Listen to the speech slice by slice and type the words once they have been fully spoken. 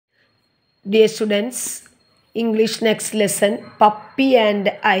Dear students, English next lesson, Puppy and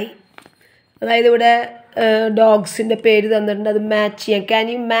I. അതായത് ഇവിടെ ഡോഗ്സിൻ്റെ പേര് തന്നിട്ടുണ്ട്, അത് മാച്ച് ചെയ്യാം. Can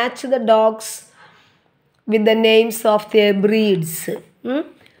you match the dogs with the names of their breeds?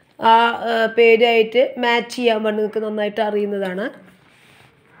 ആ പേരായിട്ട് മാച്ച് ചെയ്യാൻ വേണ്ടി നിങ്ങൾക്ക് നന്നായിട്ട് അറിയുന്നതാണ്.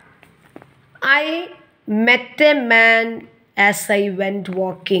 I met a man as I went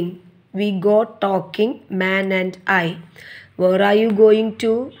walking. We got talking, man and I. Where are you going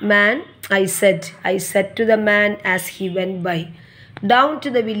to, man? I said to the man as he went by. Down to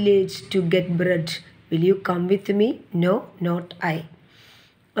the village to get bread. Will you come with me? No, not I.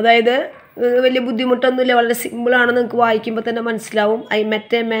 അതായത് വലിയ ബുദ്ധിമുട്ടൊന്നുമില്ല, വളരെ സിമ്പിളാണ്. നിങ്ങൾക്ക് വായിക്കുമ്പോൾ തന്നെ മനസ്സിലാവും. I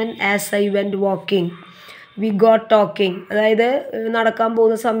met a man as I went walking. We got talking. അതായത് നടക്കാൻ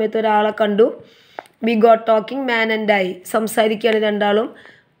പോകുന്ന സമയത്ത് ഒരാളെ കണ്ടു. We got talking, man and I. സംസാരിക്കുകയാണ് രണ്ടാളും.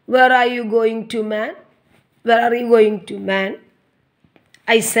 Where are you going to, man? Where are you going to, man?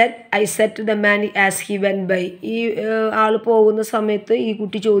 I said to the man as he went by. ഈ ആൾ പോകുന്ന സമയത്ത് ഈ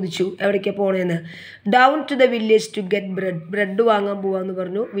കുട്ടി ചോദിച്ചു എവിടേക്കാണ് പോണേന്ന്. Down to the village to get bread. Bread വാങ്ങാൻ പോവാന്ന്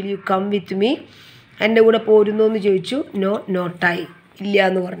പറഞ്ഞു. Will you come with me? എൻ്റെ കൂടെ പോരുന്നു എന്ന് ചോദിച്ചു. No, not I. ഇല്ല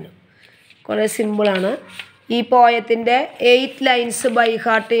എന്ന് പറഞ്ഞു. വളരെ സിമ്പിളാണ്. ഈ പോയത്തിൻ്റെ 8 ലൈൻസ് ബൈ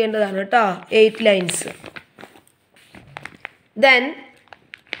ഹാർട്ട് ചെയ്യേണ്ടതാണ് കേട്ടോ. 8 lines. Then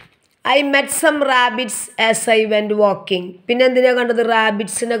I met some rabbits as I went walking. പിന്നെ എന്തിനാണ് കണ്ടത്?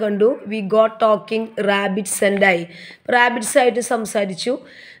 റാബിറ്റ്സിനെ കണ്ടു. We got talking, rabbits and I. Rabbits ആയിട്ട് സംസാരിച്ചു.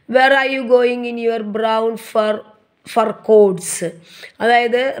 Where are you going in your brown fur coats?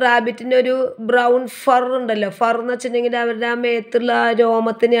 അതായത് റാബിറ്റിൻ്റെ ഒരു ബ്രൗൺ ഫർ ഉണ്ടല്ലോ. ഫർ എന്ന് വെച്ചിട്ടുണ്ടെങ്കിൽ അവരുടെ ആ മേത്തുള്ള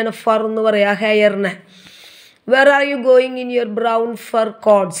രോമത്തിനെയാണ് ഫർ എന്ന് പറയുക, ഹെയറിനെ. Where are you going in your brown fur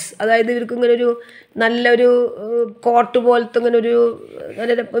coats? അതായത് ഇവർക്ക് ഇങ്ങനെ ഒരു നല്ലൊരു കോട്ട് പോലത്തെ ഇങ്ങനെ ഒരു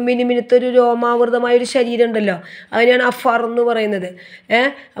മിനുമിനുത്തൊരു രോമാവൃതമായൊരു ശരീരം ഉണ്ടല്ലോ, അതിനെയാണ് ആ ഫർ എന്ന് പറയുന്നത്.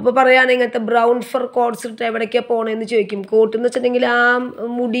 അപ്പോൾ പറയുകയാണെങ്കിൽ ഇങ്ങനത്തെ ബ്രൗൺ ഫർ കോട്ട്സ് ഇട്ട് എവിടേക്കാണ് പോകണമെന്ന് ചോദിക്കും. കോട്ട് എന്ന് വെച്ചിട്ടുണ്ടെങ്കിൽ ആ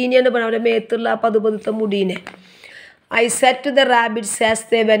മുടീനെയാണ് പറയുന്നത്, അവരുടെ മേത്തുള്ള ആ പതുപതുത്ത മുടീനെ. I said to the rabbits as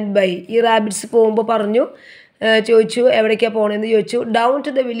they went by. ഈ റാബിറ്റ്സ് പോകുമ്പോൾ ചോദിച്ചു എവിടേക്കാണ് പോകണമെന്ന് ചോദിച്ചു. Down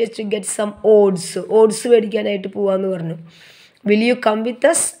to the village to get some oats മേടിക്കാനായിട്ട് പോവാന്ന് പറഞ്ഞു. Will you come with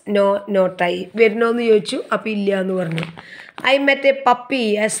us? No, not I. വരണോന്ന് ചോദിച്ചു. അപ്പോൾ ഇല്ല എന്ന് പറഞ്ഞു. I met a puppy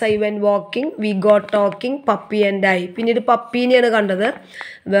as I went walking. We got talking, puppy and I. പിന്നീട് പപ്പീനെയാണ് കണ്ടത്.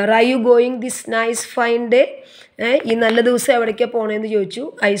 Where are you going this nice fine day? ഈ നല്ല ദിവസം എവിടേക്കാണ് പോകണമെന്ന് ചോദിച്ചു.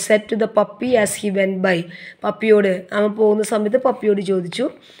 I said to the puppy as he went by. പപ്പിയോട്, അവൻ പോകുന്ന സമയത്ത് പപ്പിയോട് ചോദിച്ചു.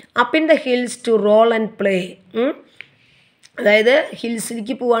 Up in the hills to roll and play. അതായത്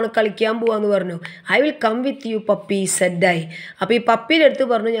ഹിൽസിലേക്ക് പോവാണ്, കളിക്കാൻ പോവാന്ന് പറഞ്ഞു. I will come with you, puppy, said I. അപ്പോൾ ഈ പപ്പീൻ്റെ അടുത്ത്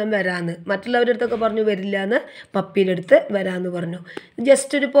പറഞ്ഞു ഞാൻ വരാമെന്ന്. മറ്റുള്ളവരുടെ അടുത്തൊക്കെ പറഞ്ഞു വരില്ല എന്ന്, പപ്പീൻ്റെ അടുത്ത് വരാമെന്ന് പറഞ്ഞു.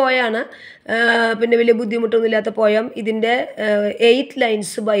 ജസ്റ്റ് ഒരു പോയാണ്, പിന്നെ വലിയ ബുദ്ധിമുട്ടൊന്നും ഇല്ലാത്ത പോയം. ഇതിൻ്റെ 8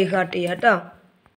 ലൈൻസ് ബൈ ഹാർട്ട് ചെയ്യാം കേട്ടോ.